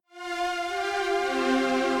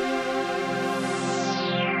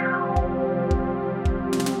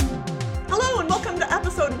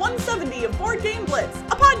Board Game Blitz,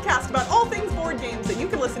 a podcast about all things board games that you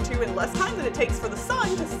can listen to in less time than it takes for the sun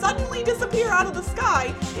to suddenly disappear out of the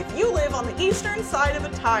sky if you live on the eastern side of a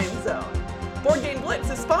time zone. Board Game Blitz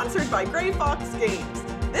is sponsored by Grey Fox Games.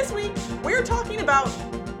 This week, we're talking about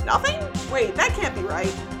nothing? Wait, that can't be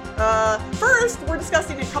right. First, we're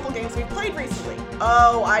discussing a couple games we've played recently.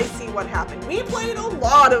 Oh, I see what happened. We played a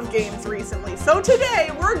lot of games recently, so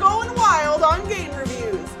today we're going wild on game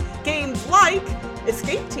reviews. Games like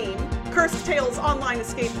Escape Team, Cursed Tales Online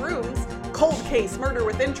Escape Rooms, Cold Case Murder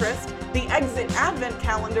with Interest, The Exit Advent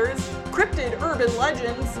Calendars, Cryptid Urban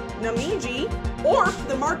Legends, Namiji, or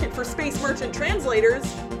The Market for Space Merchant Translators,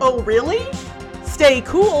 Oh Really? Stay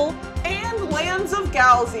Cool, and Lands of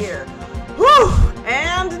Galzier. Whew!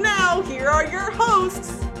 And now, here are your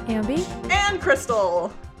hosts, Ambi and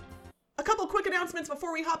Crystal. A couple quick announcements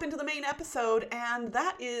before we hop into the main episode, and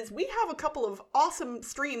that is we have a couple of awesome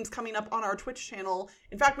streams coming up on our Twitch channel.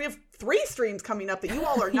 In fact, we have 3 streams coming up that you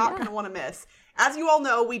all are not going to want to miss. As you all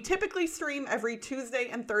know, we typically stream every Tuesday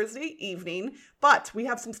and Thursday evening, but we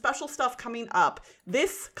have some special stuff coming up.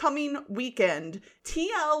 This coming weekend,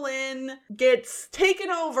 TLN gets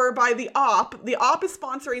taken over by the OP. The OP is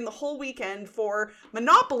sponsoring the whole weekend for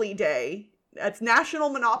Monopoly Day. It's National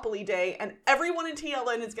Monopoly Day, and everyone in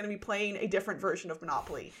TLN is going to be playing a different version of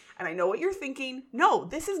Monopoly. And I know what you're thinking. No,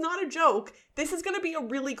 this is not a joke. This is going to be a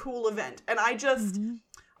really cool event. And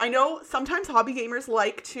I know sometimes hobby gamers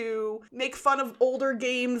like to make fun of older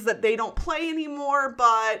games that they don't play anymore,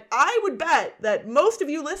 but I would bet that most of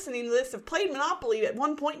you listening to this have played Monopoly at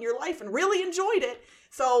one point in your life and really enjoyed it.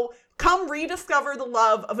 So come rediscover the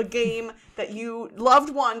love of a game that you loved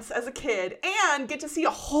once as a kid and get to see a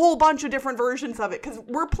whole bunch of different versions of it, because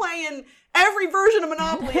we're playing every version of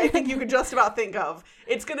Monopoly I think you could just about think of.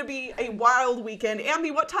 It's going to be a wild weekend.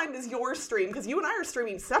 Ambi, what time is your stream? Because you and I are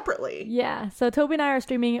streaming separately. Yeah, so Toby and I are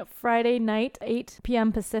streaming Friday night, 8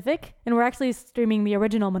 p.m. Pacific, and we're actually streaming the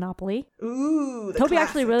original Monopoly. Ooh, the Toby classic.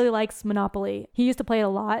 actually really likes Monopoly. He used to play it a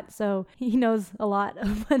lot, so he knows a lot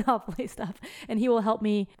of Monopoly stuff, and he will help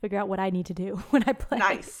me figure out what I need to do when I play.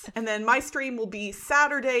 Nice. And then my stream will be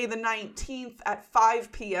Saturday the 19th at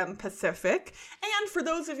 5 p.m. Pacific. And for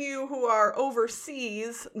those of you who are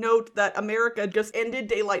overseas, note that America just ended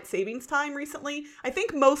daylight savings time recently. I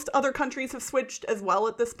think most other countries have switched as well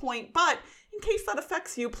at this point, but in case that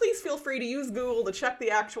affects you, please feel free to use Google to check the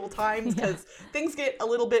actual times, because things get a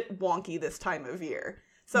little bit wonky this time of year.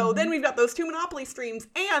 So then we've got those 2 Monopoly streams,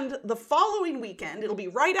 and the following weekend, it'll be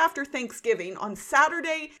right after Thanksgiving, on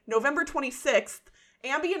Saturday, November 26th,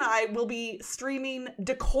 Ambi and I will be streaming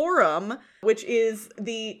Decorum, which is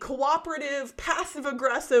the cooperative,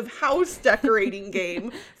 passive-aggressive house decorating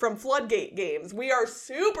game from Floodgate Games. We are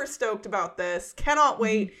super stoked about this. Cannot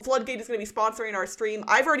wait. Floodgate is going to be sponsoring our stream.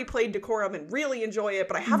 I've already played Decorum and really enjoy it,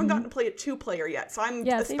 but I haven't gotten to play it 2-player yet, so I'm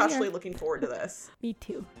especially looking forward to this. Me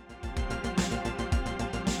too.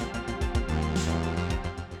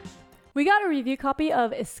 We got a review copy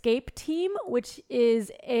of Escape Team, which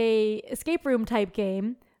is a escape room type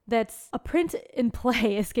game that's a print and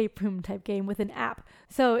play escape room type game with an app.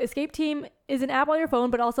 So Escape Team is an app on your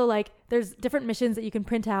phone, but also like there's different missions that you can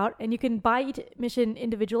print out, and you can buy each mission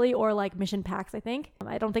individually or like mission packs, I think.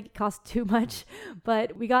 I don't think it costs too much,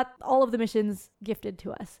 but we got all of the missions gifted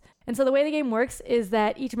to us. And so the way the game works is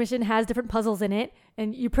that each mission has different puzzles in it,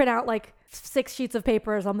 and you print out like 6 sheets of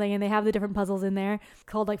paper or something, and they have the different puzzles in there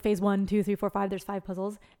called like phase 1, 2, 3, 4, 5. There's 5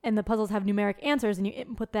 puzzles, and the puzzles have numeric answers, and you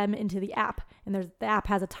input them into the app. And the app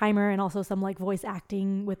has a timer and also some like voice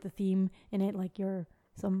acting with the theme in it, like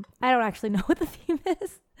I don't actually know what the theme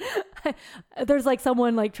is. There's like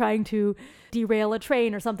someone like trying to derail a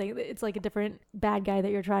train or something. It's like a different bad guy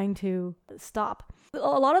that you're trying to stop. A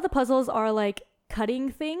lot of the puzzles are like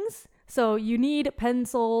cutting things. So you need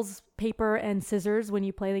pencils, paper, and scissors when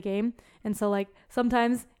you play the game. And so like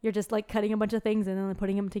sometimes you're just like cutting a bunch of things and then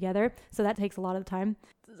putting them together. So that takes a lot of the time.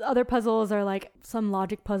 Other puzzles are like some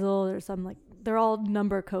logic puzzle or some like, they're all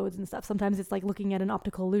number codes and stuff. Sometimes it's like looking at an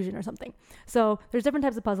optical illusion or something. So there's different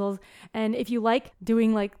types of puzzles. And if you like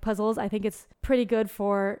doing like puzzles, I think it's pretty good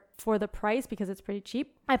for the price because it's pretty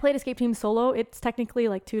cheap. I played Escape Team solo. It's technically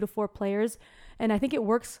like 2 to 4 players. And I think it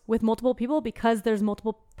works with multiple people because there's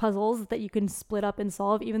multiple puzzles that you can split up and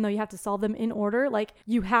solve, even though you have to solve them in order. Like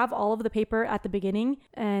you have all of the paper at the beginning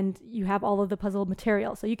and you have all of the puzzle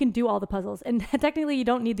material. So you can do all the puzzles. And technically you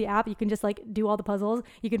don't need the app. You can just like do all the puzzles.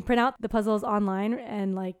 You can print out the puzzles online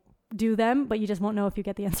and like do them, but you just won't know if you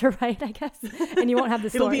get the answer right, I guess. And you won't have the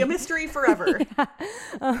story. It'll be a mystery forever.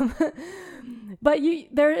 But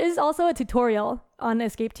there is also a tutorial on the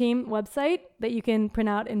Escape Team website that you can print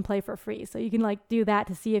out and play for free. So you can like do that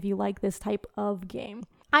to see if you like this type of game.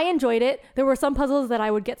 I enjoyed it. There were some puzzles that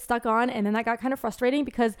I would get stuck on, and then that got kind of frustrating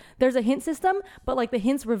because there's a hint system, but like the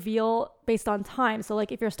hints reveal based on time. So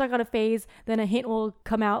like if you're stuck on a phase, then a hint will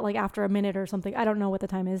come out like after a minute or something. I don't know what the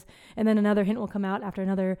time is. And then another hint will come out after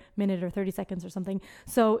another minute or 30 seconds or something.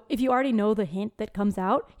 So if you already know the hint that comes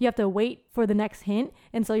out, you have to wait for the next hint.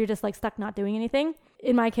 And so you're just like stuck not doing anything.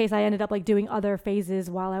 In my case, I ended up like doing other phases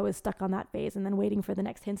while I was stuck on that phase and then waiting for the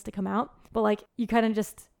next hints to come out. But like you kind of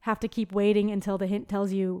just have to keep waiting until the hint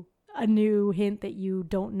tells you a new hint that you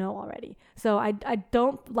don't know already. So I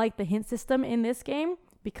don't like the hint system in this game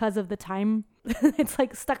because of the time. It's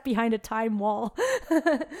like stuck behind a time wall.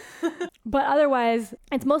 But otherwise,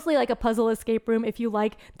 it's mostly like a puzzle escape room. If you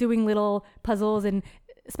like doing little puzzles, and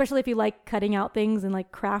especially if you like cutting out things and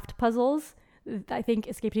like craft puzzles, I think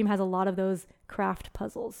Escape Team has a lot of those craft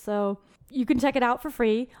puzzles. So you can check it out for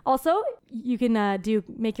free. Also, you can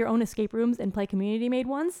make your own escape rooms and play community made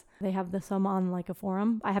ones. They have some on like a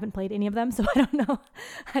forum. I haven't played any of them, so I don't know.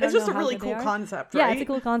 It's just a really cool concept, right? Yeah, it's a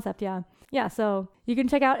cool concept, yeah. Yeah, so you can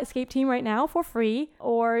check out Escape Team right now for free,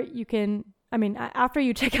 or you can, after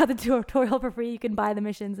you check out the tutorial for free, you can buy the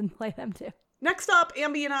missions and play them too. Next up,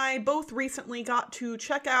 Ambi and I both recently got to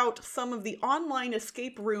check out some of the online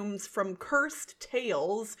escape rooms from Cursed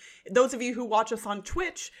Tales. Those of you who watch us on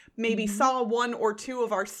Twitch maybe saw one or two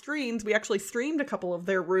of our streams. We actually streamed a couple of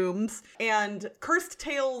their rooms. And Cursed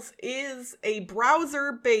Tales is a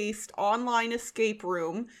browser-based online escape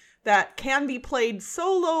room that can be played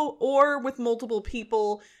solo or with multiple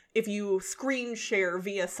people if you screen share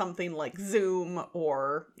via something like Zoom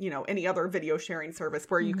or, any other video sharing service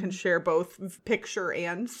where you can share both picture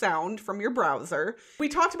and sound from your browser. We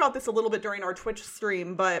talked about this a little bit during our Twitch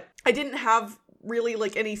stream, but I didn't have really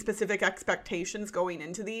like any specific expectations going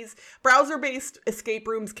into these. Browser-based escape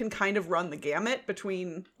rooms can kind of run the gamut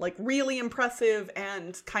between like really impressive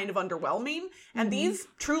and kind of underwhelming. And these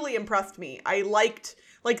truly impressed me. I liked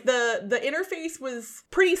like the interface was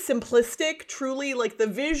pretty simplistic, truly. Like the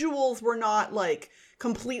visuals were not like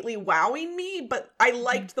completely wowing me, but I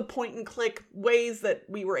liked the point and click ways that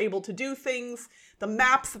we were able to do things, the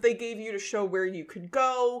maps that they gave you to show where you could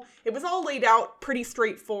go. It was all laid out pretty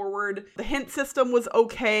straightforward. The hint system was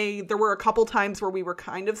okay. There were a couple times where we were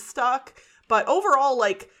kind of stuck. But overall,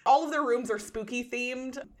 like, all of their rooms are spooky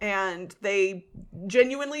themed, and they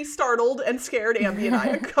genuinely startled and scared Ambi and I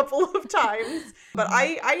a couple of times. But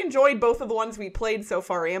I enjoyed both of the ones we played so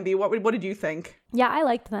far. Ambi, what did you think? Yeah, I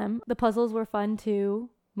liked them. The puzzles were fun too.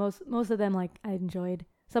 Most of them, like, I enjoyed.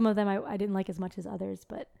 Some of them I didn't like as much as others,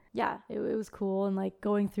 but yeah, it was cool. And like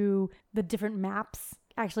going through the different maps,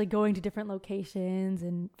 actually going to different locations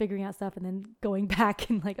and figuring out stuff and then going back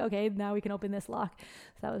and like, okay, now we can open this lock.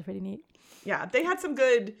 So that was pretty neat. Yeah, they had some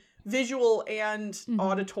good visual and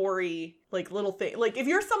auditory like little thing. Like if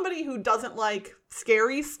you're somebody who doesn't like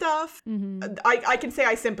scary stuff, I can say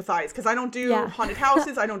I sympathize because I don't do haunted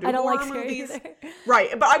houses. I don't do horror movies.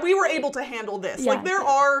 Right. But we were able to handle this. Yeah, like there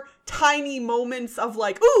are tiny moments of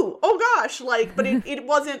like, ooh, oh gosh, like, but it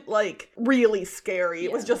wasn't like really scary.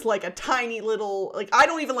 It was just like a tiny little, like, I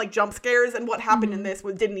don't even like jump scares. And what happened in this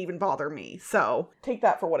didn't even bother me. So take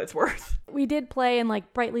that for what it's worth. We did play in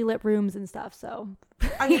like brightly lit rooms and stuff. So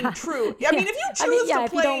I mean, true. I mean, if you choose to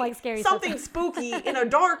play something spooky in a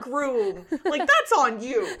dark room, like that's on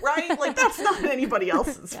you, right? Like that's not anybody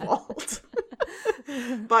else's fault.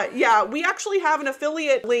 But yeah, we actually have an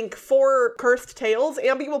affiliate link for Cursed Tales.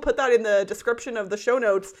 Ambi will put that in the description of the show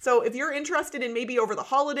notes. So if you're interested in maybe over the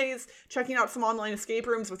holidays, checking out some online escape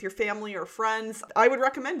rooms with your family or friends, I would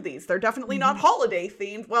recommend these. They're definitely not holiday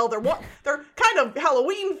themed. Well, they're kind of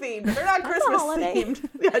Halloween themed, but they're not Christmas themed.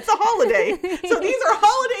 Yeah, it's a holiday. So these are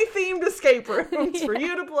holiday themed escape rooms for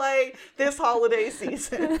you to play this holiday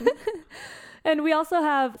season. And we also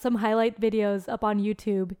have some highlight videos up on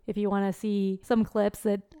YouTube if you want to see some clips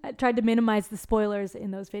that I tried to minimize the spoilers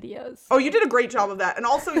in those videos. Oh, you did a great job of that. And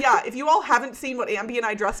also, yeah, if you all haven't seen what Ambi and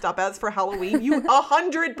I dressed up as for Halloween, you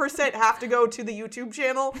 100% have to go to the YouTube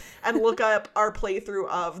channel and look up our playthrough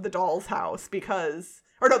of The Doll's House because...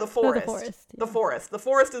 Or no, The Forest. The Forest. Yeah. The Forest. The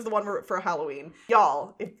Forest is the one for Halloween.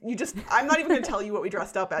 Y'all, if you just, I'm not even going to tell you what we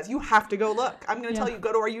dressed up as. You have to go look. I'm going to tell you,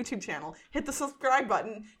 go to our YouTube channel, hit the subscribe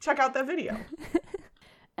button, check out that video.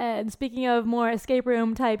 And speaking of more escape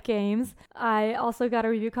room type games, I also got a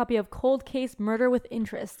review copy of Cold Case Murder with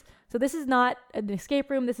Interest. So this is not an escape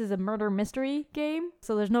room. This is a murder mystery game.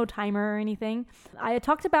 So there's no timer or anything. I had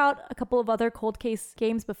talked about a couple of other cold case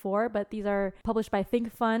games before, but these are published by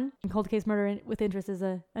Think Fun. And Cold Case Murder with Interest is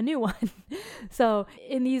a new one. So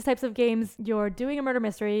in these types of games, you're doing a murder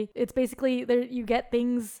mystery. It's basically you get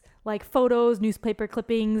things like photos, newspaper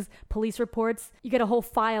clippings, police reports. You get a whole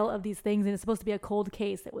file of these things, and it's supposed to be a cold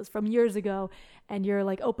case that was from years ago, and you're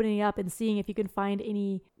like opening it up and seeing if you can find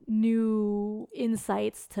any new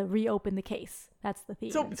insights to reopen the case. That's the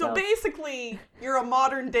theme. So basically, you're a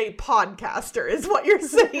modern day podcaster is what you're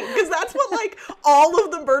saying, because that's what like all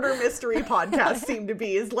of the murder mystery podcasts seem to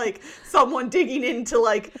be, is like someone digging into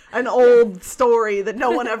like an old story that no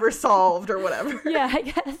one ever solved or whatever. Yeah, I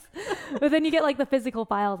guess. But then you get like the physical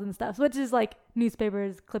files and stuff, which is like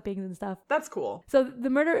newspapers, clippings and stuff. That's cool. So the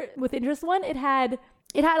Murder with Interest one, it had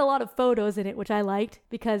a lot of photos in it, which I liked,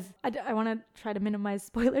 because I want to try to minimize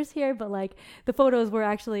spoilers here, but like the photos were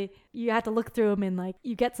actually, you had to look through them and like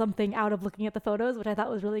you get something out of looking at the photos, which I thought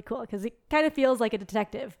was really cool, because it kind of feels like a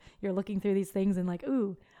detective. You're looking through these things and like,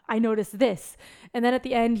 ooh, I noticed this. And then at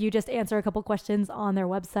the end, you just answer a couple questions on their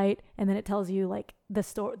website, and then it tells you like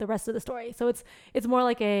the rest of the story. So it's more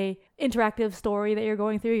like a interactive story that you're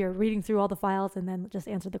going through. You're reading through all the files and then just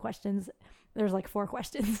answer the questions. There's like 4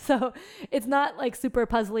 questions. So it's not like super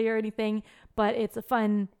puzzly or anything, but it's a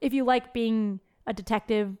fun, if you like being a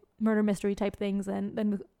detective, murder mystery type things,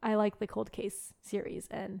 then I like the Cold Case series,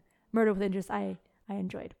 and Murder with Interest I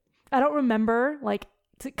enjoyed. I don't remember like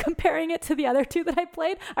comparing it to the other 2 that I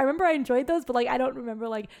played. I remember I enjoyed those, but like I don't remember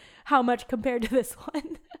like how much compared to this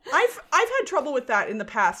one. I've had trouble with that in the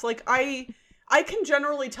past. Like I can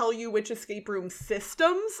generally tell you which escape room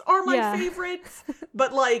systems are my favorites,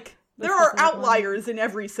 but like there are outliers in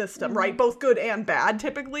every system, right? Both good and bad,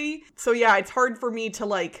 typically. So yeah, it's hard for me to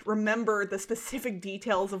like remember the specific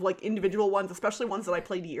details of like individual ones, especially ones that I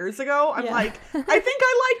played years ago. I'm like, I think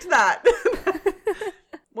I liked that.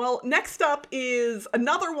 Well, next up is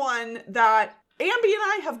another one that Ambi and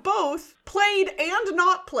I have both played and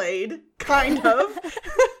not played, kind of.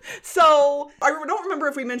 So I don't remember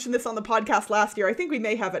if we mentioned this on the podcast last year. I think we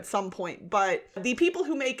may have at some point, but the people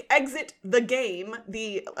who make Exit the Game,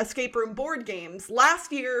 the escape room board games,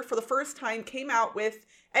 last year for the first time came out with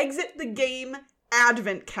Exit the Game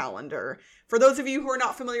Advent Calendar. For those of you who are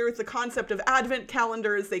not familiar with the concept of advent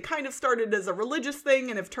calendars, they kind of started as a religious thing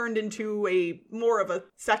and have turned into a more of a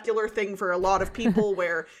secular thing for a lot of people,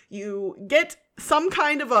 where you get some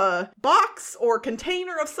kind of a box or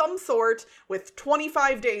container of some sort with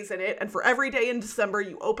 25 days in it, and for every day in December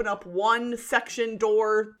you open up one section,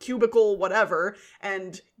 door, cubicle, whatever,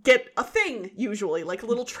 and get a thing, usually, like a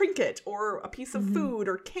little trinket or a piece of food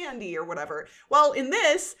or candy or whatever. Well, in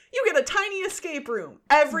this, you get a tiny escape room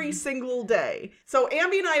every single day. So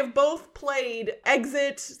Ambi and I have both played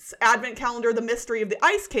Exit's Advent Calendar, The Mystery of the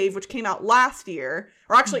Ice Cave, which came out last year.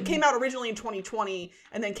 Or actually, it came out originally in 2020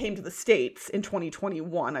 and then came to the States in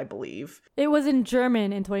 2021, I believe. It was in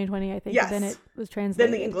German in 2020, I think. Yes. Then it was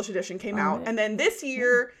translated. Then the English edition came out. And then this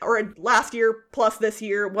year, or last year plus this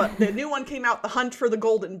year, the new one came out, The Hunt for the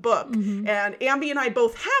Golden Book. And Ambi and I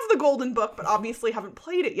both have the Golden Book, but obviously haven't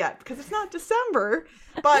played it yet because it's not December.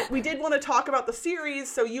 But we did want to talk about the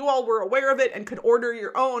series so you all were aware of it and could order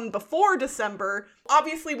your own before December.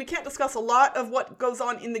 Obviously, we can't discuss a lot of what goes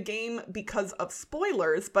on in the game because of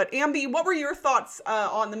spoilers. But Ambi, what were your thoughts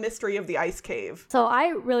on the Mystery of the Ice Cave? So I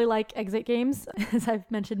really like exit games, as I've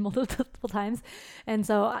mentioned multiple times. And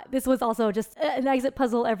so this was also just an exit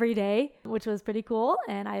puzzle every day, which was pretty cool.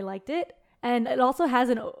 And I liked it. And it also has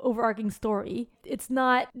an overarching story. It's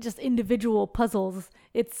not just individual puzzles.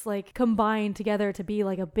 It's like combined together to be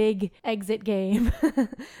like a big exit game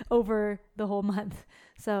over the whole month.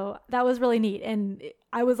 So that was really neat. And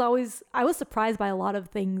I was surprised by a lot of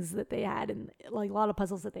things that they had and like a lot of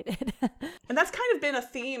puzzles that they did. And that's kind of been a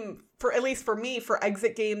theme, for at least for me, for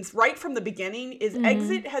exit games right from the beginning, is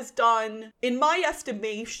Exit has done, in my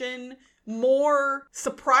estimation, more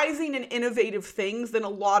surprising and innovative things than a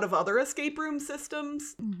lot of other escape room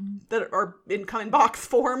systems that are in kind of box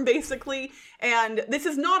form, basically. And this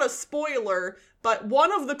is not a spoiler, but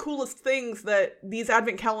one of the coolest things that these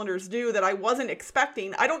advent calendars do that I wasn't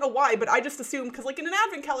expecting, I don't know why, but I just assumed, because like in an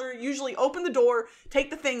advent calendar, you usually open the door, take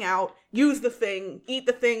the thing out, use the thing, eat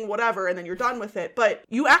the thing, whatever, and then you're done with it. But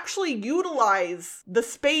you actually utilize the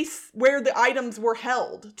space where the items were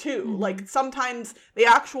held, too. Like sometimes the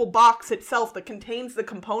actual box itself that contains the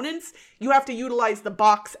components, you have to utilize the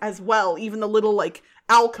box as well, even the little like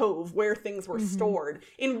alcove where things were stored,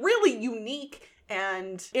 in really unique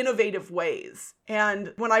and innovative ways.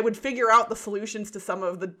 And when I would figure out the solutions to some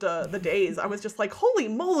of the days, I was just like, holy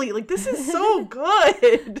moly, like this is so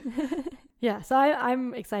good. Yeah, so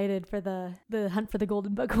I'm excited for the hunt for the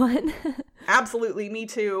Golden Book one. Absolutely, me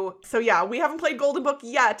too. So yeah, we haven't played Golden Book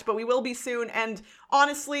yet, but we will be soon. And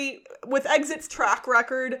honestly, with Exit's track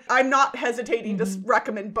record, I'm not hesitating to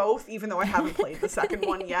recommend both, even though I haven't played the second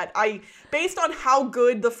one yet. Based on how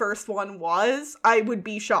good the first one was, I would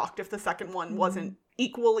be shocked if the second one wasn't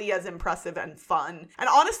equally as impressive and fun. And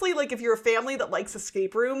honestly, like if you're a family that likes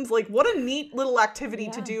escape rooms, like what a neat little activity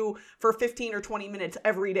to do for 15 or 20 minutes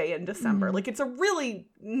every day in December. Like it's a really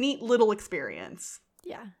neat little experience.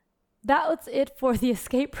 Yeah. That was it for the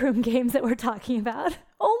escape room games that we're talking about.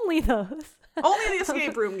 Only those. Only the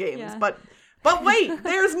escape room games, but wait,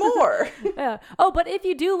 there's more. Yeah. Oh, but if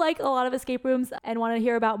you do like a lot of escape rooms and want to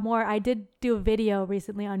hear about more, I did do a video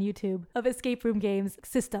recently on YouTube of escape room games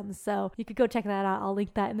systems. So you could go check that out. I'll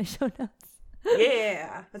link that in the show notes.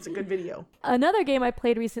 Yeah, that's a good video. Another game I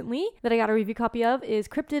played recently that I got a review copy of is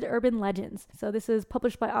Cryptid Urban Legends. So this is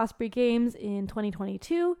published by Osprey Games in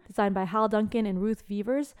 2022, designed by Hal Duncan and Ruth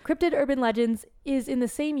Vevers. Cryptid Urban Legends is in the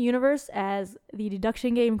same universe as the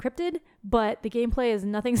deduction game Cryptid, but the gameplay is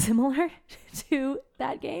nothing similar to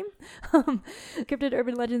that game. Cryptid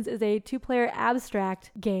Urban Legends is a 2-player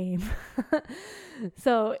abstract game.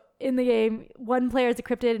 So in the game, one player is a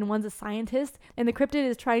cryptid and one's a scientist, and the cryptid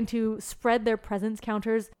is trying to spread their presence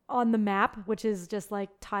counters on the map, which is just like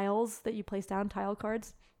tiles that you place down, tile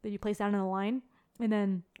cards that you place down in a line. And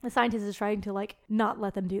then the scientist is trying to like not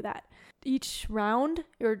let them do that. Each round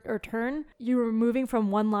or turn, you're moving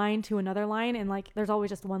from one line to another line, and like there's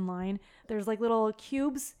always just one line. There's like little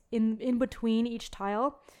cubes in between each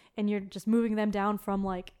tile, and you're just moving them down from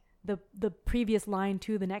like the previous line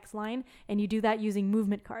to the next line, and you do that using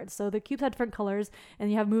movement cards. So the cubes have different colors,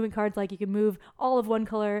 and you have movement cards like you can move all of one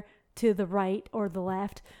color to the right or the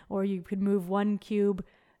left, or you could move one cube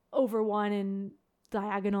over one in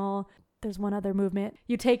diagonal. There's one other movement.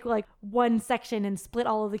 You take like one section and split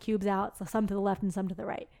all of the cubes out, so some to the left and some to the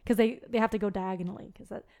right, because they have to go diagonally,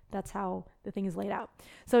 because that's how the thing is laid out.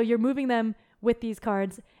 So you're moving them with these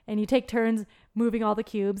cards, and you take turns moving all the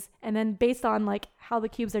cubes, and then based on like how the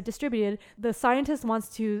cubes are distributed, the scientist wants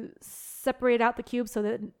to separate out the cubes so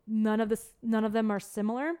that none of them are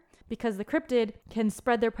similar. Because the cryptid can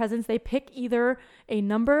spread their presence, they pick either a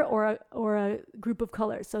number or a group of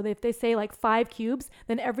colors. So if they say like 5 cubes,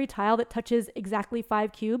 then every tile that touches exactly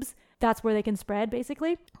 5 cubes, that's where they can spread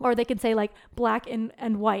basically. Or they can say like black and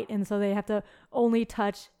white, and so they have to only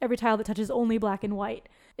touch every tile that touches only black and white.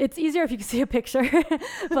 It's easier if you can see a picture,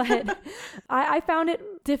 but I found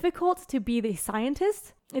it difficult to be the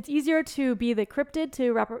scientist. It's easier to be the cryptid,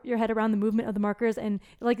 to wrap your head around the movement of the markers, and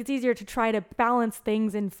like it's easier to try to balance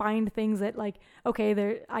things and find things that like,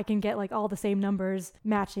 okay, I can get like all the same numbers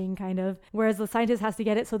matching kind of, whereas the scientist has to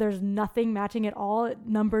get it so there's nothing matching at all,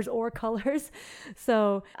 numbers or colors.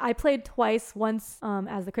 So I played twice, once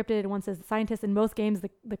as the cryptid and once as the scientist. In both games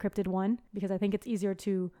the cryptid won, because I think it's easier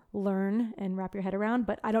to learn and wrap your head around.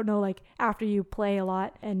 But I don't know, like after you play a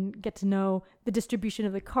lot and get to know the distribution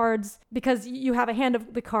of the cards, because you have a hand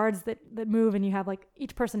of the cards that move, and you have like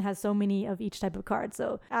each person has so many of each type of card.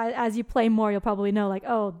 So as you play more, you'll probably know like,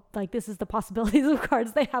 oh, like this is the possibilities of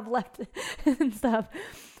cards they have left and stuff.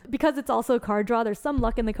 Because it's also a card draw, there's some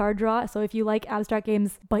luck in the card draw. So if you like abstract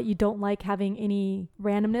games but you don't like having any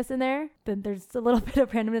randomness in there, then there's a little bit of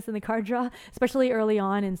randomness in the card draw, especially early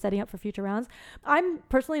on in setting up for future rounds. I'm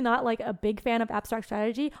personally not like a big fan of abstract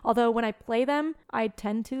strategy, although when I play them, I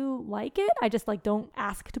tend to like it. I just like don't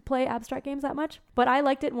ask to play abstract games that much, but I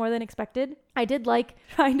liked it more than expected. I did like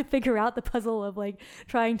trying to figure out the puzzle of like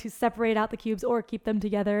trying to separate out the cubes or keep them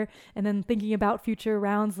together, and then thinking about future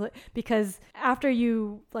rounds, because after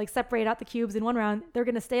you like separate out the cubes in one round, they're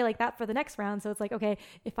going to stay like that for the next round. So it's like, okay,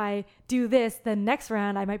 if I do this, then next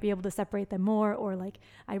round I might be able to separate them more, or like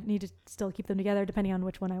I need to still keep them together depending on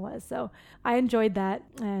which one I was. So I enjoyed that,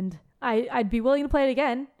 and I'd be willing to play it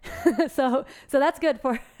again. so that's good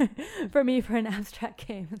for me for an abstract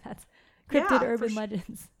game. That's Cryptid Urban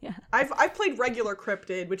Legends. Yeah. I've played regular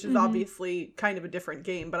Cryptid, which is obviously kind of a different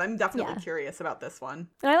game, but I'm definitely curious about this one.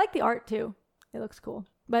 And I like the art too. It looks cool.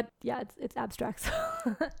 But yeah, it's abstract.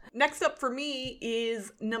 So. Next up for me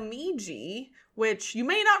is Namiji, which you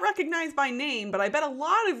may not recognize by name, but I bet a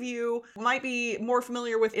lot of you might be more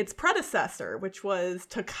familiar with its predecessor, which was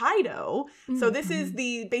Tokaido. So this is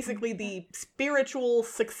basically the spiritual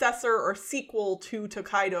successor or sequel to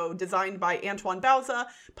Tokaido, designed by Antoine Bauza,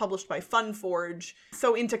 published by Funforge.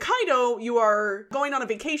 So in Tokaido, you are going on a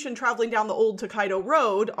vacation traveling down the old Tokaido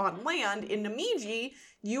Road on land. In Namiji,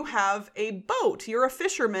 you have a boat. You're a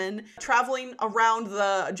fisherman traveling around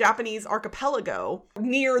the Japanese archipelago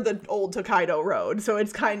near the old Tokaido Road. So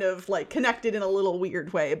it's kind of like connected in a little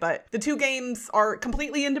weird way, but the two games are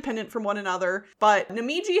completely independent from one another. But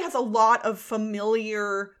Namiji has a lot of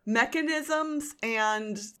familiar mechanisms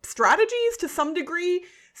and strategies to some degree.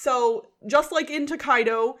 So just like in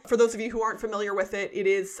Tokaido, for those of you who aren't familiar with it, it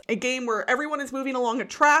is a game where everyone is moving along a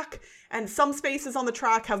track, and some spaces on the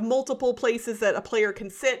track have multiple places that a player can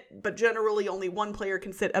sit, but generally only one player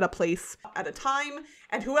can sit at a place at a time,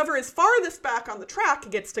 and whoever is farthest back on the track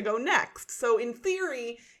gets to go next. So in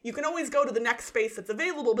theory, you can always go to the next space that's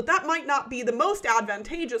available, but that might not be the most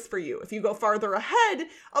advantageous for you. If you go farther ahead,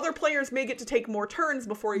 other players may get to take more turns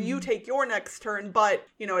before you take your next turn, but,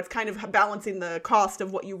 you know, it's kind of balancing the cost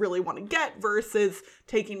of what you really want to get versus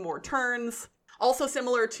taking more turns. Also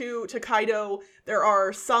similar to Tokaido, there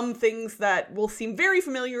are some things that will seem very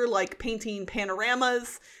familiar, like painting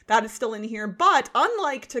panoramas. That is still in here. But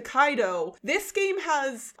unlike Tokaido, this game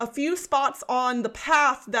has a few spots on the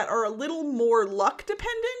path that are a little more luck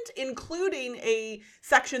dependent, including a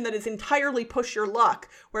section that is entirely push your luck,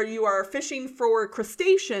 where you are fishing for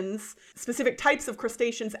crustaceans, specific types of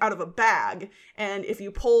crustaceans, out of a bag. And if you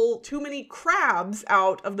pull too many crabs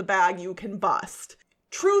out of the bag, you can bust.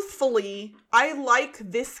 Truthfully, I like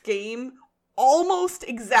this game almost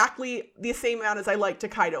exactly the same amount as I like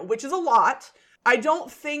Tokaido, which is a lot. I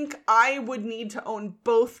don't think I would need to own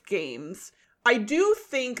both games. I do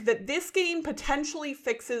think that this game potentially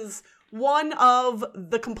fixes one of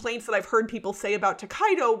the complaints that I've heard people say about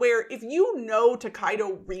Tokaido, where if you know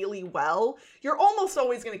Tokaido really well, you're almost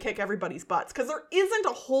always going to kick everybody's butts, because there isn't a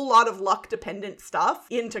whole lot of luck-dependent stuff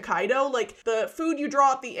in Tokaido. Like, the food you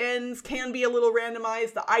draw at the ends can be a little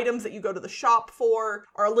randomized, the items that you go to the shop for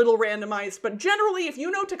are a little randomized, but generally, if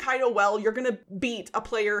you know Tokaido well, you're going to beat a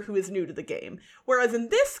player who is new to the game. Whereas in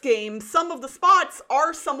this game, some of the spots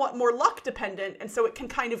are somewhat more luck-dependent, and so it can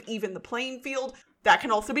kind of even the playing field. That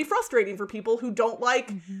can also be frustrating for people who don't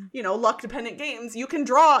like, you know, luck-dependent games. You can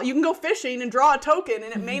go fishing and draw a token,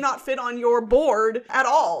 and it may not fit on your board at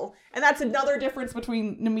all. And that's another difference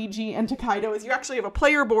between Namiji and Tokaido, is you actually have a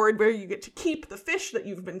player board where you get to keep the fish that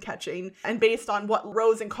you've been catching, and based on what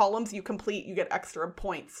rows and columns you complete, you get extra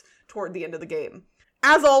points toward the end of the game.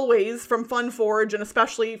 As always, from Funforge, and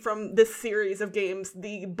especially from this series of games,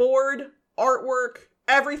 the board, artwork,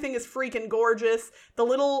 everything is freaking gorgeous. The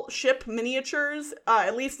little ship miniatures,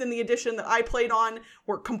 at least in the edition that I played on,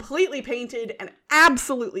 were completely painted and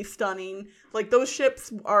absolutely stunning. Like, those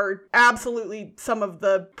ships are absolutely some of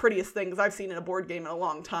the prettiest things I've seen in a board game in a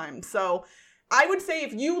long time. So I would say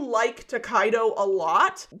if you like Tokaido a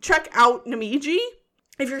lot, check out Namiji.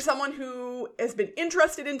 If you're someone who has been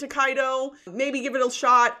interested in Tokaido, maybe give it a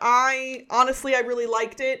shot. I really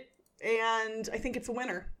liked it. And I think it's a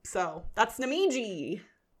winner. So that's Namiji.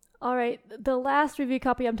 All right. The last review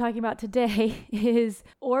copy I'm talking about today is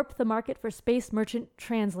ORP, the Market for Space Merchant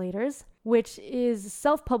Translators, which is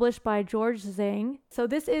self-published by George Zhang. So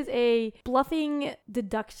this is a bluffing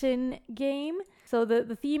deduction game. So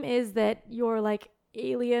the theme is that you're like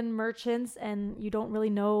alien merchants and you don't really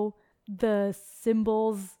know the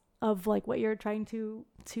symbols of like what you're trying to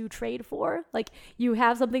trade for. Like, you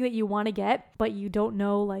have something that you want to get, but you don't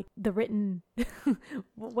know like the written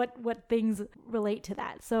what things relate to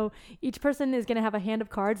that. So each person is going to have a hand of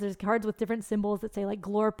cards. There's cards with different symbols that say like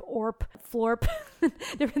glorp, orp, florp,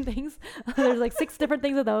 different things. There's like 6 different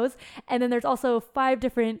things of those. And then there's also 5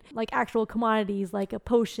 different like actual commodities, like a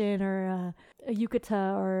potion or a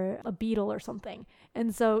yukata or a beetle or something.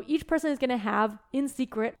 And so each person is going to have in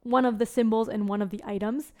secret one of the symbols and one of the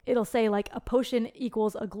items. It'll say like a potion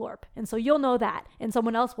equals a glorp. And so you'll know that. And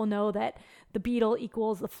someone else will know that the beetle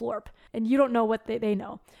equals the florp. And you don't know what they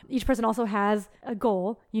know. Each person also has a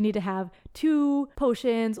goal. You need to have 2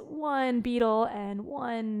 potions, 1 beetle, and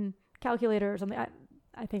 1 calculator or something.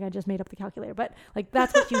 I think I just made up the calculator, but like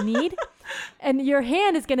that's what you need. And your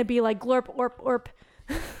hand is going to be like glorp, orp, orp,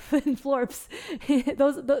 and florps.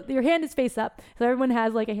 Your hand is face up. So everyone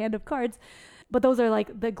has like a hand of cards, but those are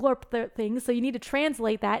like the glorp things. So you need to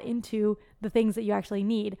translate that into the things that you actually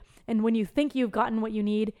need. And when you think you've gotten what you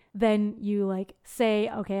need, then you like say,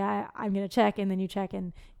 okay, I'm going to check, and then you check.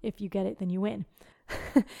 And if you get it, then you win.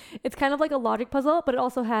 It's kind of like a logic puzzle, but it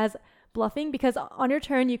also has bluffing, because on your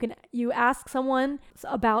turn you ask someone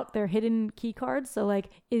about their hidden key cards. So like,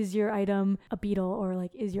 is your item a beetle, or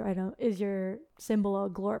like, is your symbol a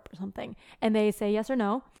glorp or something? And they say yes or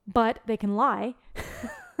no, but they can lie.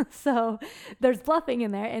 So there's bluffing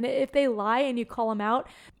in there. And if they lie and you call them out,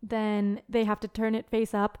 then they have to turn it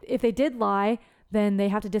face up. If they did lie, then they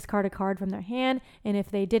have to discard a card from their hand. And if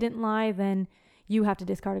they didn't lie, then you have to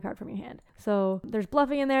discard a card from your hand. So there's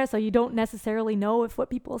bluffing in there, so you don't necessarily know if what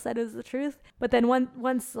people said is the truth. But then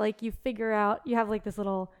once like you figure out, you have like this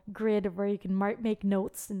little grid where you can make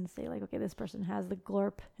notes and say like, okay, this person has the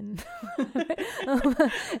glorp, and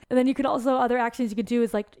and then you can also, other actions you could do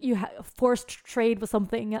is like you forced trade with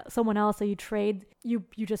someone else. So you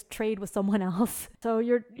just trade with someone else. So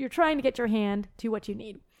you're trying to get your hand to what you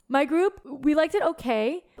need. My group, we liked it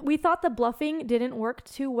okay. We thought the bluffing didn't work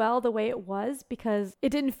too well the way it was, because it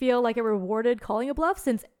didn't feel like it rewarded calling a bluff,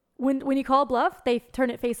 since when you call a bluff, they turn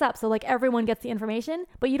it face up. So like everyone gets the information,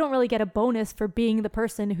 but you don't really get a bonus for being the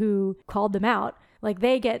person who called them out. Like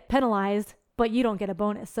they get penalized, but you don't get a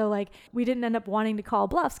bonus. So like we didn't end up wanting to call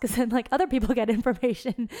bluffs, because then like other people get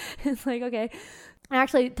information. It's like, okay. I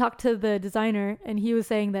actually talked to the designer, and he was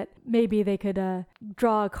saying that maybe they could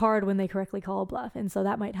draw a card when they correctly call a bluff, and so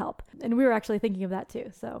that might help. And we were actually thinking of that too.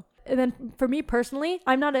 So, and then for me personally,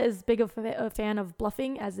 I'm not as big of a fan of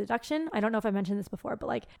bluffing as deduction. I don't know if I mentioned this before, but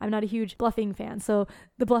like I'm not a huge bluffing fan. So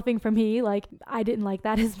the bluffing for me, like I didn't like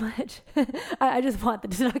that as much. I just want the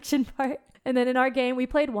deduction part. And then in our game, we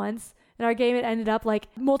played once. In our game, it ended up like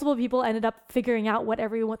multiple people ended up figuring out what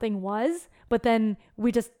everything was, but then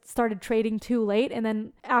we just started trading too late. And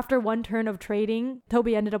then after one turn of trading,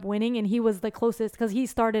 Toby ended up winning, and he was the closest, because he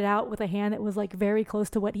started out with a hand that was like very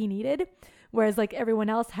close to what he needed, whereas like everyone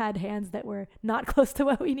else had hands that were not close to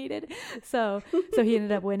what we needed. So he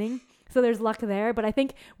ended up winning. So there's luck there. But I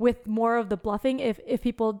think with more of the bluffing, if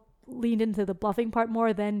people leaned into the bluffing part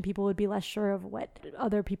more, then people would be less sure of what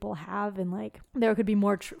other people have, and like there could be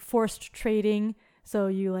more forced trading, so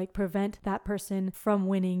you like prevent that person from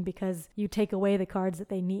winning because you take away the cards that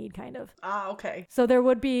they need, kind of. Okay. So there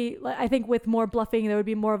would be, I think with more bluffing, there would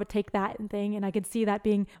be more of a take that thing, and I could see that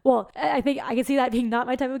being, I think I could see that being not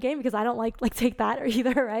my type of game, because I don't like take that or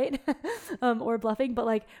either, right? Or bluffing. But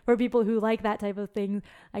like for people who like that type of thing,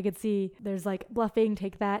 I could see there's like bluffing,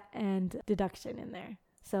 take that, and deduction in there.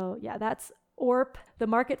 So yeah, that's ORP, the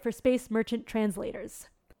Market for Space Merchant Translators.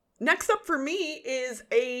 Next up for me is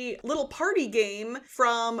a little party game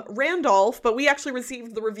from Randolph, but we actually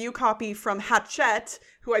received the review copy from Hachette,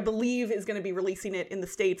 who I believe is going to be releasing it in the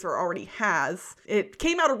States, or already has. It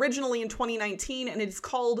came out originally in 2019, and it is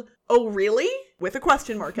called Oh Really? With a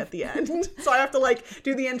question mark at the end. So I have to like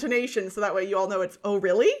do the intonation so that way you all know it's Oh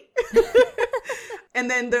Really? And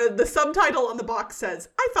then the subtitle on the box says,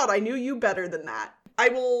 I thought I knew you better than that. I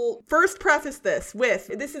will first preface this with,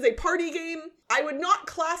 this is a party game. I would not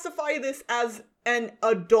classify this as an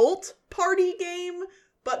adult party game,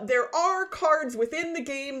 but there are cards within the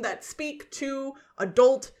game that speak to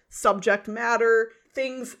adult subject matter.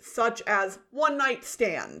 Things such as one-night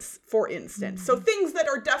stands, for instance. So things that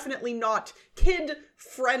are definitely not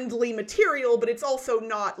kid-friendly material, but it's also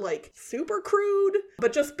not, like, super crude.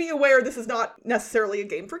 But just be aware this is not necessarily a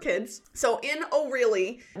game for kids. So in Oh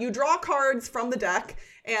Really, you draw cards from the deck,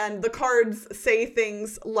 and the cards say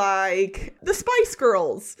things like, the Spice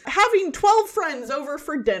Girls, having 12 friends over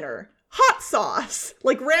for dinner, hot sauce,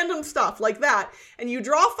 like random stuff like that. And you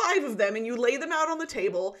draw 5 of them and you lay them out on the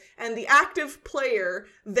table, and the active player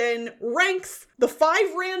then ranks the 5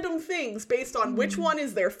 random things based on which one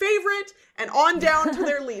is their favorite and on down to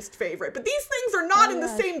their least favorite. But these things are not in the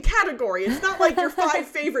same category. It's not like your 5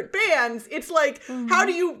 favorite bands. It's like, how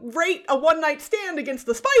do you rate a one-night stand against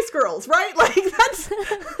the Spice Girls, right? Like those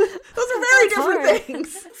are very different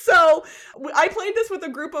things. So I played this with a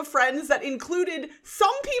group of friends that included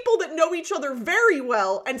some people that know each other very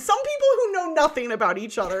well and some people who know nothing about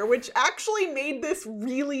each other, which actually made this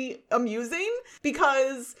really amusing,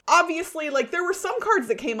 because obviously like there were some cards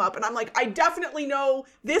that came up and I'm like, I definitely know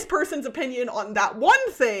this person's opinion on that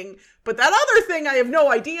one thing, but that other thing I have no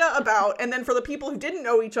idea about. And then for the people who didn't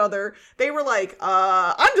know each other, they were like,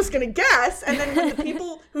 I'm just gonna guess. And then when the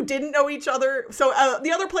people who didn't know each other, so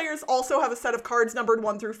the other players also have a set of cards numbered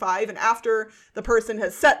 1 through 5, and after the person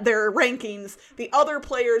has set their rankings, the other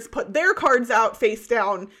players put their cards out face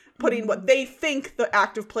down putting what they think the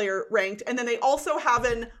active player ranked. And then they also have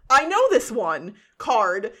an I know this one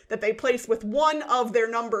card that they place with one of their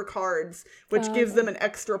number cards, which gives them an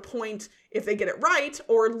extra point if they get it right,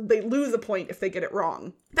 or they lose a point if they get it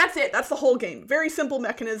wrong. That's it. That's the whole game. Very simple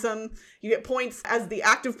mechanism. You get points as the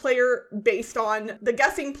active player based on the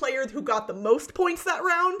guessing player who got the most points that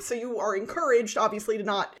round. So you are encouraged, obviously, to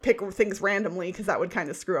not pick things randomly because that would kind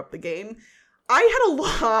of screw up the game. I had a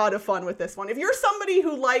lot of fun with this one. If you're somebody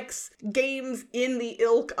who likes games in the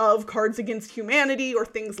ilk of Cards Against Humanity or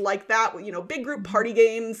things like that, you know, big group party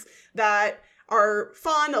games that are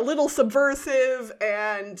fun, a little subversive,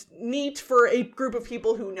 and neat for a group of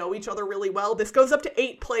people who know each other really well. This goes up to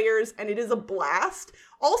 8 players, and it is a blast.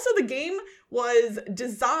 Also, the game was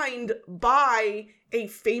designed by a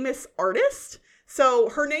famous artist. So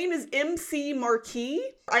her name is MC Marquis.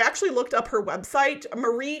 I actually looked up her website.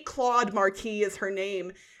 Marie Claude Marquis is her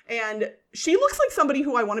name. And she looks like somebody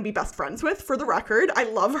who I want to be best friends with, for the record. I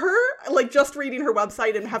love her, like just reading her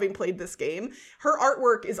website and having played this game. Her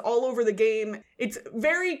artwork is all over the game. It's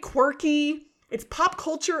very quirky. It's pop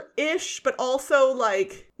culture-ish, but also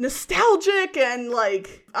like nostalgic and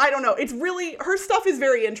like, I don't know. It's really, her stuff is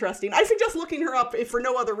very interesting. I suggest looking her up if for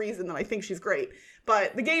no other reason than I think she's great.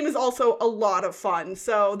 But the game is also a lot of fun.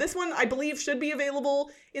 So this one, I believe, should be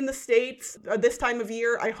available in the States this time of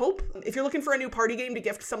year, I hope. If you're looking for a new party game to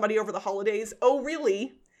gift somebody over the holidays, Oh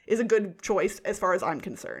Really is a good choice as far as I'm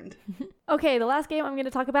concerned. Okay, the last game I'm going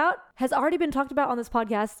to talk about has already been talked about on this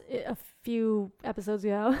podcast a few episodes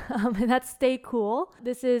ago, and that's Stay Cool.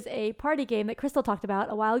 This is a party game that Crystal talked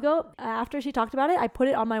about a while ago. After she talked about it, I put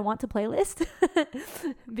it on my want to play list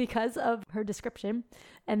because of her description,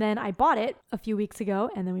 and then I bought it a few weeks ago,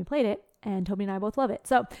 and then we played it, and Toby and I both love it.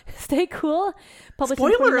 So, Stay Cool, published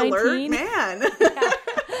Spoiler in 2019. alert, man!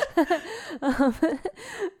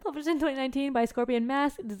 Published in 2019 by Scorpion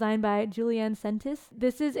Mask, designed by Julianne Sentis.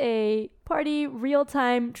 This is a party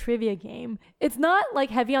real-time trivia game. It's not like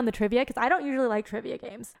heavy on the trivia because I don't usually like trivia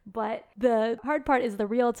games, but the hard part is the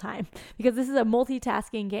real time because this is a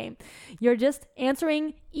multitasking game. You're just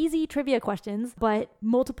answering easy trivia questions, but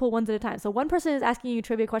multiple ones at a time. So one person is asking you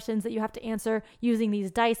trivia questions that you have to answer using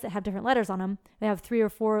these dice that have different letters on them. They have 3 or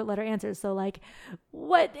 4 letter answers. So like,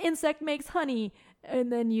 what insect makes honey?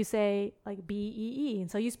 And then you say like B-E-E. And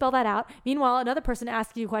so you spell that out. Meanwhile, another person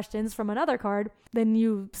asks you questions from another card. Then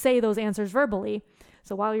you say those answers verbally.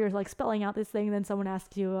 So while you're like spelling out this thing, then someone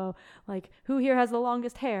asks you, like, who here has the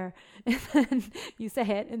longest hair? And then you say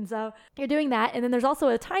it. And so you're doing that. And then there's also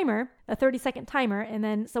a timer, a 30-second timer. And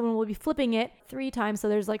then someone will be flipping it 3 times. So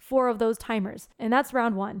there's like 4 of those timers. And that's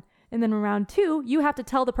round 1. And then in round 2, you have to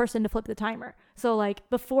tell the person to flip the timer. So like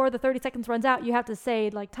before the 30 seconds runs out, you have to say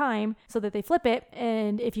like time so that they flip it.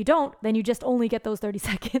 And if you don't, then you just only get those 30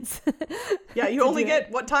 seconds. Yeah, you only get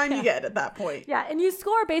what time you get at that point. Yeah, and you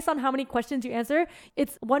score based on how many questions you answer.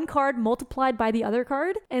 It's one card multiplied by the other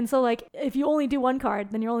card. And so like if you only do one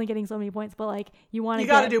card, then you're only getting so many points. But like you want to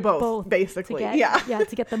got to do both basically.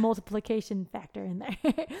 To get the multiplication factor in there.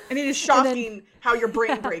 And it is shocking how your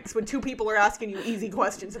brain breaks when 2 people are asking you easy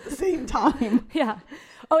questions at the same time. Yeah.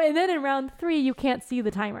 Oh, and then in round 3, you can't see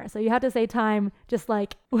the timer. So you have to say time just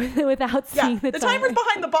like without seeing the timer. The timer's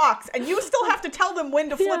behind the box, and you still have to tell them when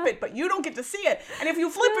to flip it, but you don't get to see it. And if you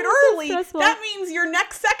flip it early, that means your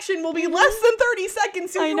next section will be less than 30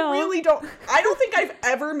 seconds, so you really don't... I don't think I've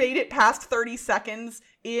ever made it past 30 seconds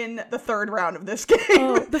in the 3rd round of this game.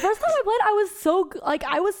 The first time I played, I was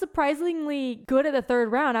I was surprisingly good at the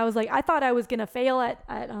 3rd round. I was like, I thought I was gonna fail at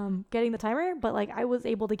getting the timer, but like I was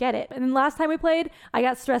able to get it. And then last time we played, I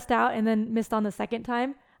got stressed out and then missed on the 2nd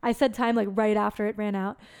time. I said time like right after it ran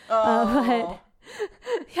out. But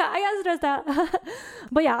yeah, I got stressed out.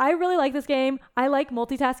 But yeah, I really like this game. I like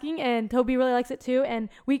multitasking, and Toby really likes it too. And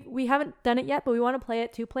we haven't done it yet, but we want to play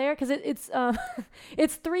it 2-player because it's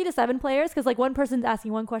it's 3 to 7 players because like one person's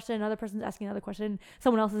asking one question, another person's asking another question,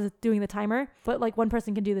 someone else is doing the timer. But like one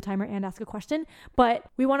person can do the timer and ask a question. But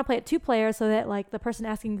we want to play it 2-player so that like the person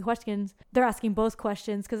asking the questions, they're asking both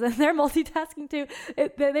questions because then they're multitasking too.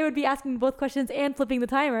 They would be asking both questions and flipping the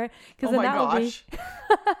timer because then that would be.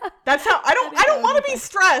 That's how I don't want to be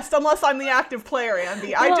stressed unless I'm the active player,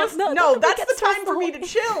 Andy. That's the time for me to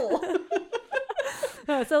chill.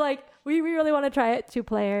 So like we really want to try it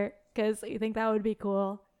 2-player because we think that would be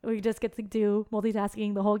cool. We just get to do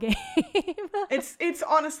multitasking the whole game. It's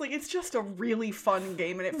honestly, it's just a really fun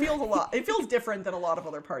game, and it feels different than a lot of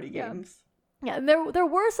other party games. Yeah, and there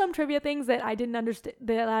were some trivia things that I didn't understand,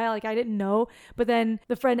 that I didn't know, but then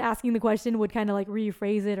the friend asking the question would kind of like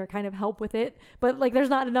rephrase it or kind of help with it. But like there's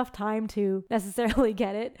not enough time to necessarily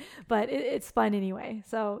get it, but it's fun anyway.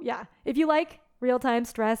 So yeah, if you like real-time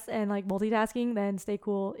stress and like multitasking, then Stay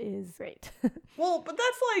Cool is great. Well, but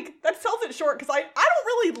that sells it short because I don't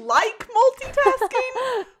really like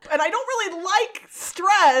multitasking and I don't really like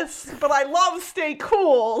stress, but I love Stay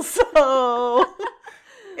Cool, so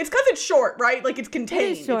it's because it's short, right? Like it's contained.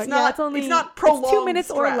 It is short. It's not, it's not prolonged. It's 2 minutes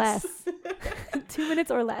stress. or less. 2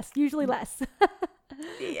 minutes or less, usually less.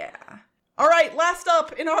 Yeah. All right, last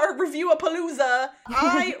up in our Review-a-Palooza,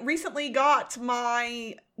 I recently got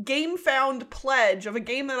my Game Found pledge of a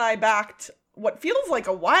game that I backed what feels like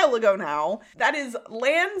a while ago now. That is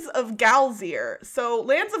Lands of Galzyr. So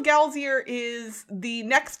Lands of Galzyr is the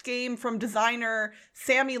next game from designer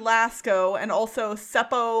Sammy Lasco and also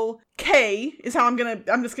Seppo K is how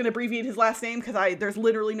I'm just gonna abbreviate his last name because there's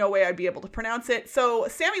literally no way I'd be able to pronounce it. So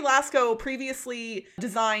Sammy Lasco previously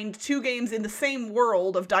designed 2 games in the same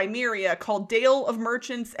world of Dymeria called Dale of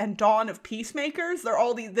Merchants and Dawn of Peacemakers. They're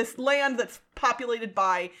all this land that's populated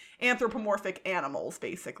by anthropomorphic animals,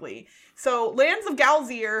 basically. So Lands of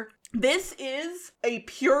Galzyr, this is a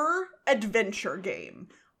pure adventure game.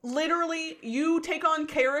 Literally, you take on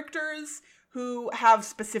characters who have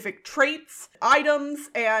specific traits, items,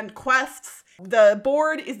 and quests. The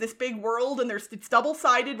board is this big world, and it's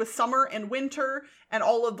double-sided with summer and winter, and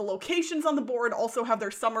all of the locations on the board also have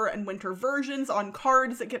their summer and winter versions on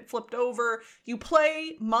cards that get flipped over. You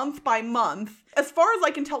play month by month. As far as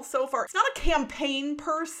I can tell so far, it's not a campaign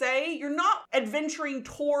per se. You're not adventuring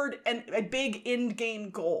toward a big end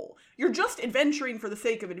game goal. You're just adventuring for the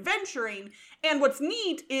sake of adventuring. And what's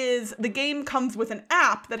neat is the game comes with an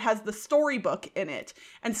app that has the storybook in it.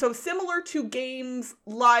 And so similar to games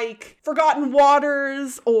like Forgotten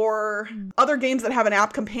Waters or other games that have an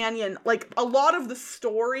app companion, like a lot of the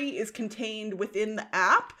story is contained within the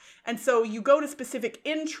app. And so you go to specific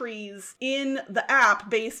entries in the app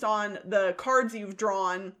based on the cards you've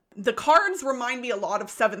drawn. The cards remind me a lot of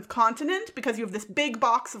Seventh Continent because you have this big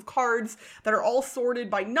box of cards that are all sorted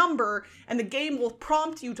by number, and the game will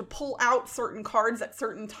prompt you to pull out certain cards at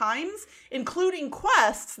certain times, including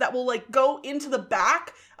quests that will like go into the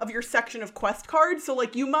back of your section of quest cards. So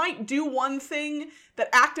like you might do one thing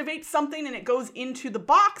that activates something and it goes into the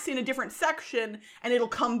box in a different section and it'll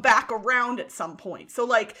come back around at some point. So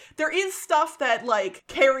like there is stuff that like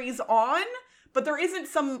carries on, but there isn't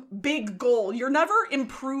some big goal. You're never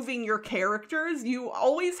improving your characters. You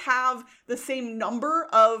always have the same number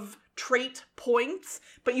of trait points,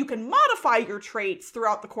 but you can modify your traits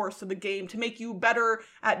throughout the course of the game to make you better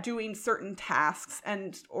at doing certain tasks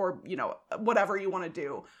or whatever you want to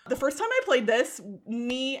do. The first time I played this,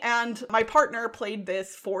 me and my partner played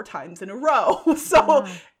this 4 times in a row. So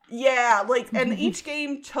yeah, and each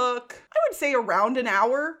game took, I would say, around an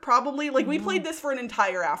hour, probably. Like, we played this for an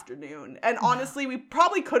entire afternoon. And honestly, we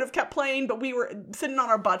probably could have kept playing, but we were sitting on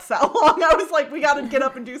our butts that long. I was like, we gotta get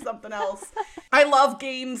up and do something else. I love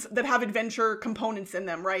games that have adventure components in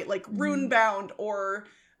them, right? Like Runebound or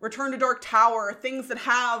Return to Dark Tower, things that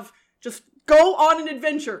have just go on an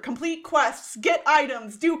adventure, complete quests, get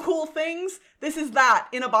items, do cool things. This is that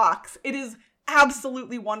in a box. It is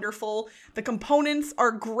absolutely wonderful. The components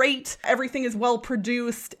are great. Everything is well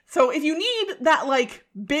produced. So if you need that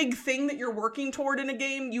big thing that you're working toward in a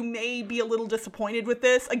game, you may be a little disappointed with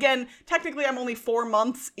this. Again, technically I'm only 4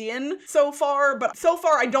 months in so far, but so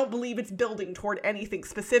far I don't believe it's building toward anything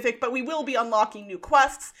specific, but we will be unlocking new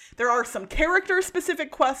quests. There are some character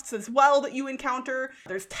specific quests as well that you encounter.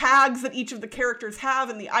 There's tags that each of the characters have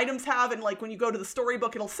and the items have, and when you go to the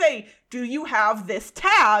storybook, it'll say, do you have this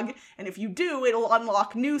tag? And if you do, it'll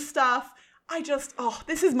unlock new stuff.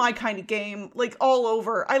 This is my kind of game, all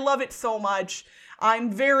over. I love it so much.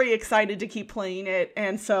 I'm very excited to keep playing it.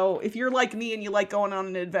 And so if you're like me and you like going on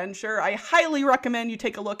an adventure, I highly recommend you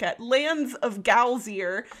take a look at Lands of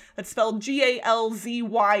Galzyr. That's spelled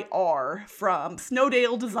Galzyr from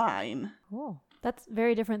Snowdale Design. Oh, that's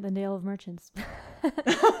very different than Dale of Merchants.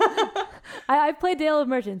 I've played Dale of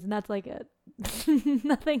Merchants, and that's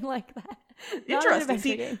nothing like that. Interesting.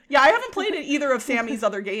 See, yeah, I haven't played either of Sammy's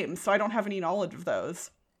other games, so I don't have any knowledge of those.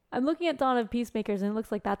 I'm looking at Dawn of Peacemakers, and it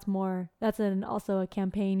looks like that's also a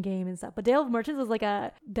campaign game and stuff. But Dale of Merchants was like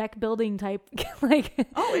a deck building type,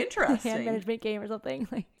 interesting hand management game or something.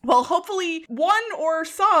 Well, hopefully one or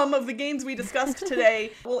some of the games we discussed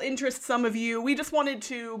today will interest some of you. We just wanted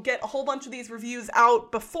to get a whole bunch of these reviews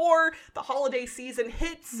out before the holiday season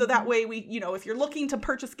hits, so that way if you're looking to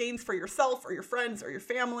purchase games for yourself or your friends or your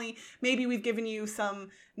family, maybe we've given you some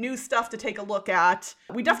new stuff to take a look at.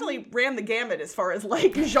 We definitely ran the gamut as far as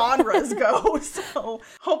genres go, so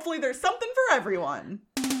hopefully there's something for everyone.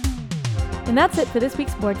 And that's it for this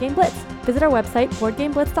week's Board Game Blitz. Visit our website,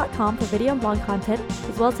 BoardGameBlitz.com, for video and blog content,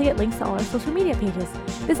 as well as to get links to all our social media pages.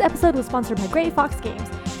 This episode was sponsored by Gray Fox Games.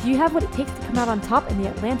 Do you have what it takes to come out on top in the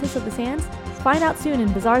Atlantis of the Sands? Find out soon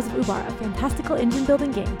in Bazaars of Ubar, a fantastical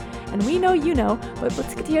engine-building game. And we know you know, but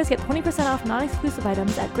Blitzketeers get 20% off non-exclusive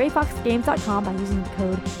items at grayfoxgames.com by using the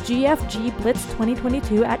code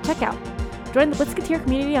GFGBLITZ2022 at checkout. Join the Blitzketeer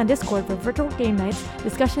community on Discord for virtual game nights,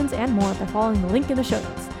 discussions, and more by following the link in the show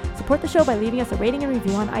notes. Support the show by leaving us a rating and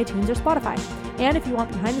review on iTunes or Spotify. And if you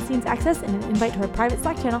want behind-the-scenes access and an invite to our private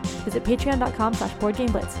Slack channel, visit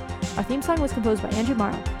patreon.com/BoardGameBlitz. Our theme song was composed by Andrew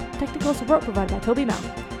Morrow. Technical support provided by Toby Mao.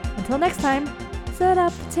 Until next time, set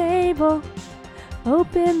up the table,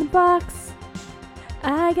 open the box.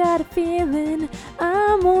 I got a feeling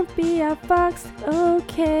I won't be outfoxed.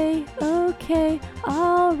 Okay,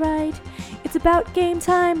 alright. It's about game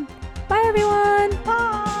time. Bye, everyone!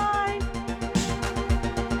 Bye!